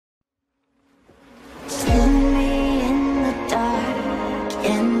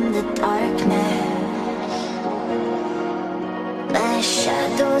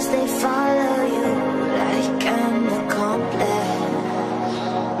they follow you like an accomplice.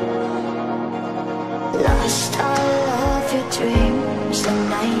 Lost all of your dreams, the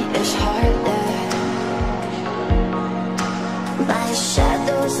night is harder. My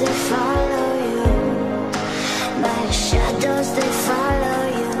shadows, they follow you. My shadows, they follow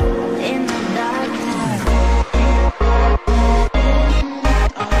you in the darkness.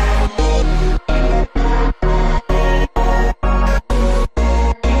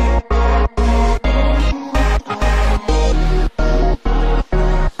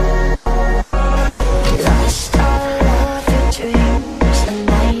 Lost all of your dreams, the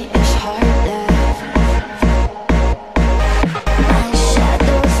night is harder. My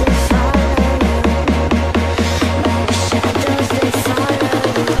shadows, they follow you. My shadows, they follow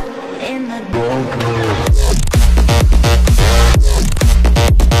you in the darkness.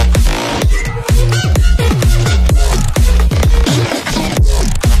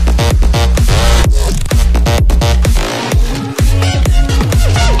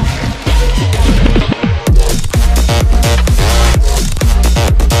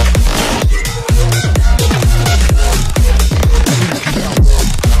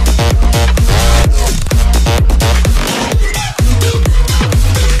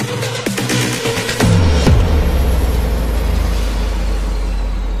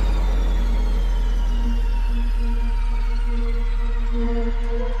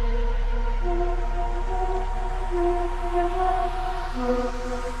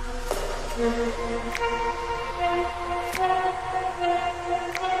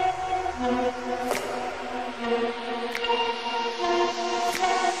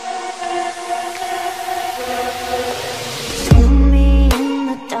 Pull me in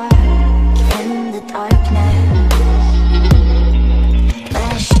the darkness.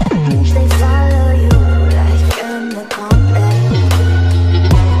 My shadows, they follow you like an accomplice.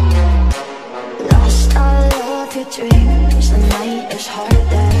 Lost all of your dreams, the night is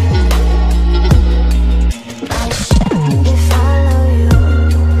harder. My shadows,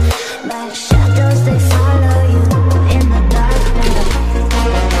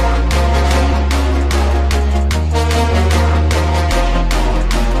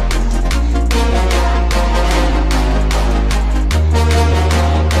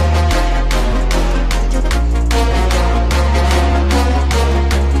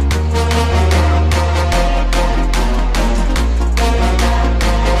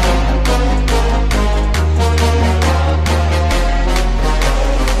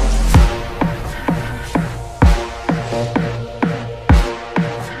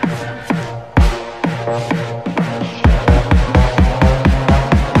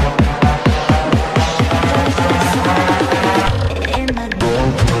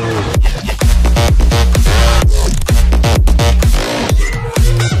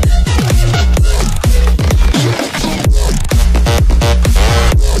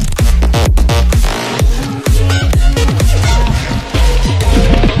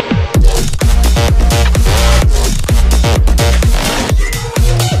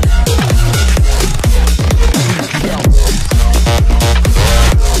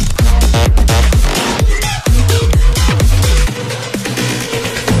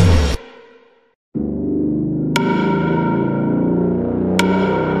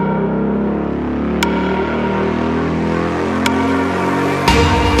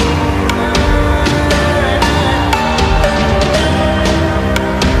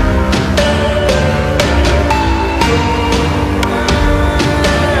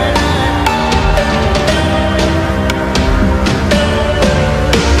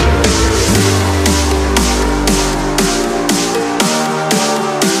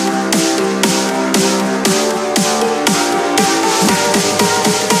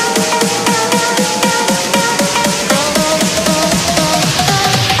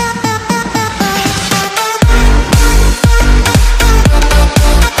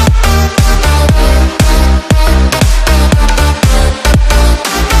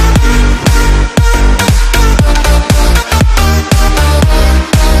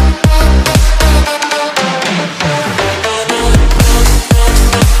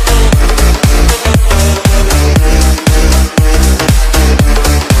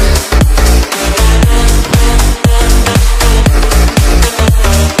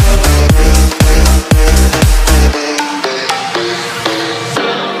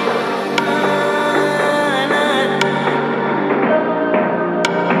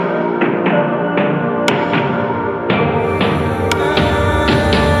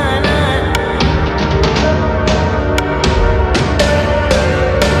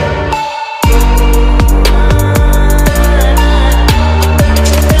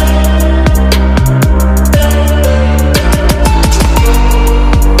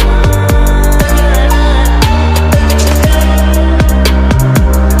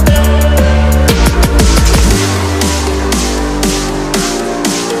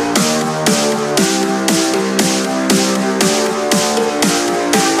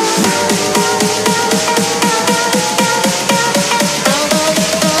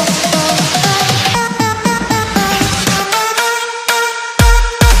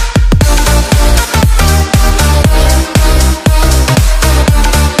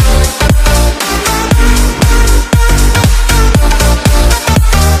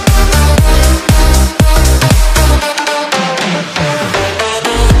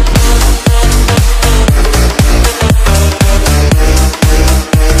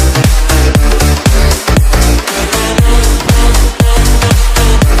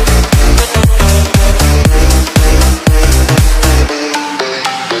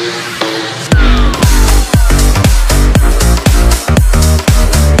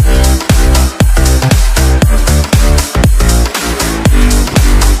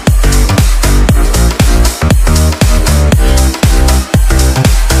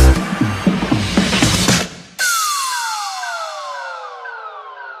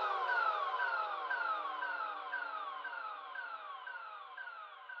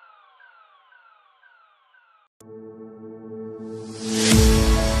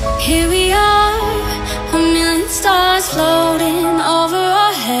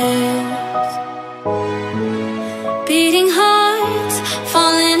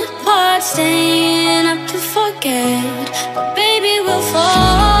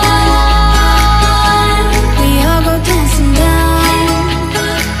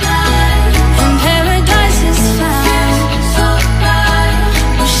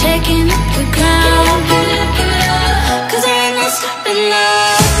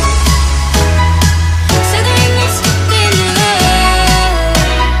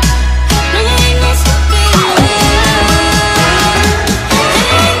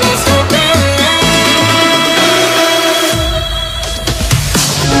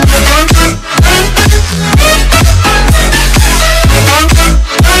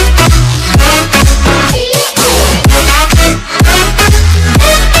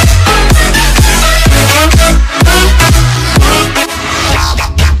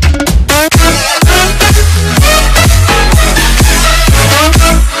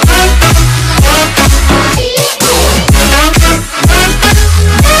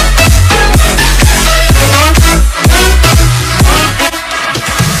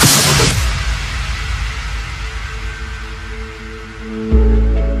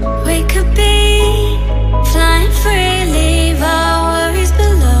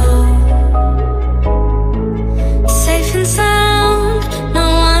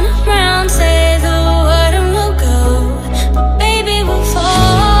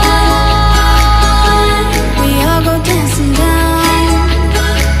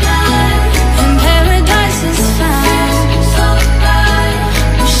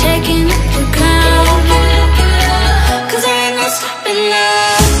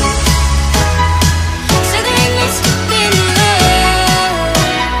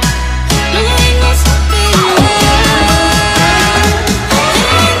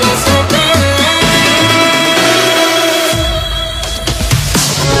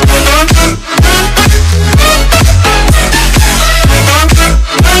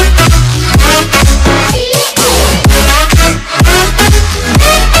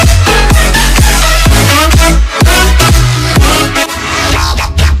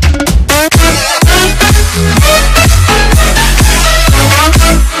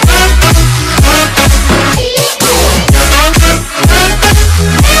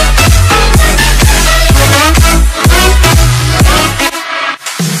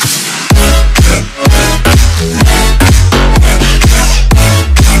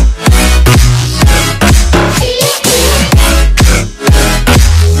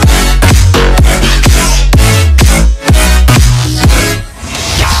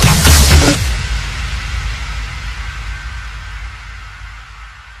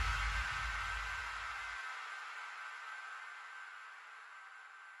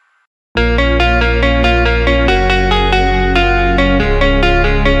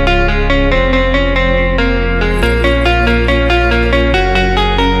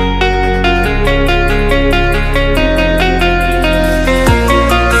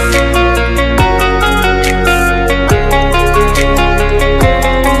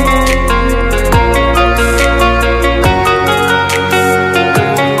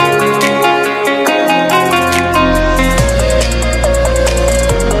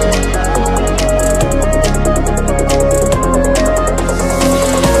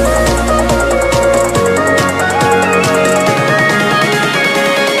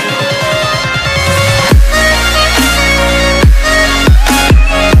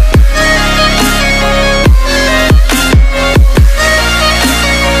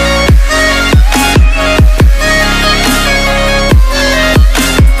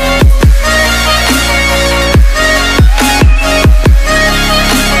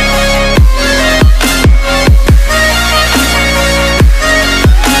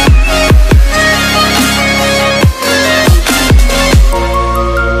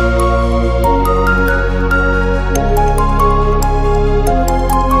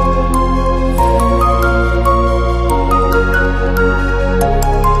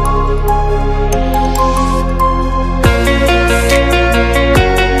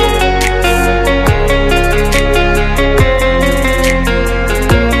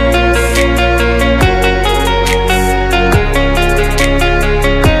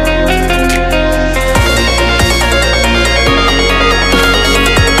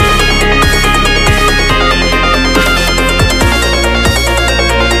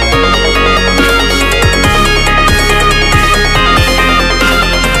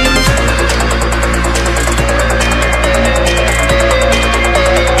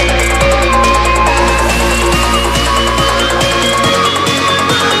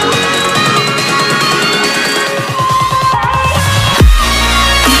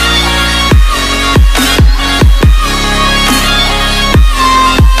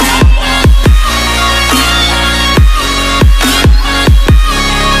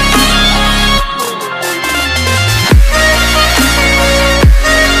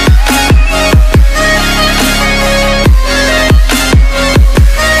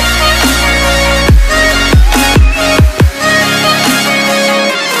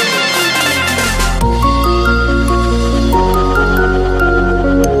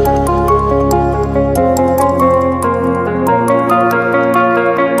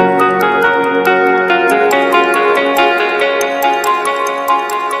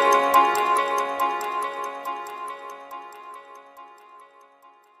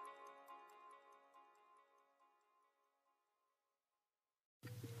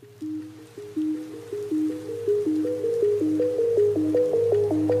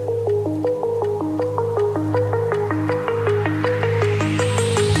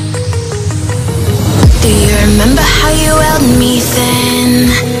 Do you remember how you held me then?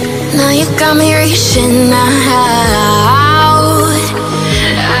 Now you got me reaching out.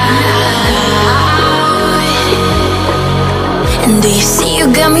 And do you see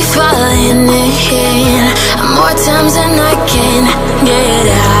you got me falling in more times than I can get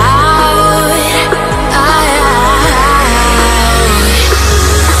out.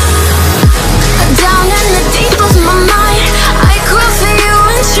 Down in the deep of my mind, I crawl for you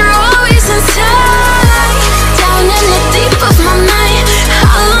and you're always inside. Down in the deep of my mind,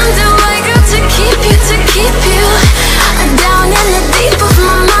 how long do I got to keep you, to keep you? Down in the deep of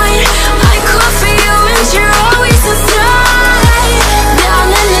my mind, I crawl for you and you're always inside. Down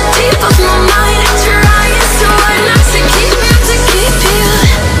in the deep of my mind, trying so hard not to keep you, to keep you.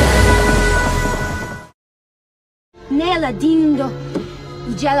 Nela dindo,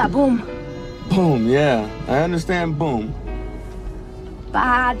 ijala boom, Boom, yeah. I understand boom.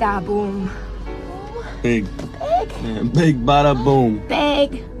 bada boom, Big. Yeah, big bada boom.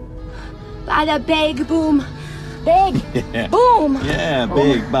 big, bada big boom, big, Yeah. boom, Yeah,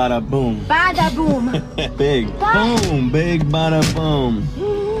 big bada boom. bada boom. Big boom, big bada boom.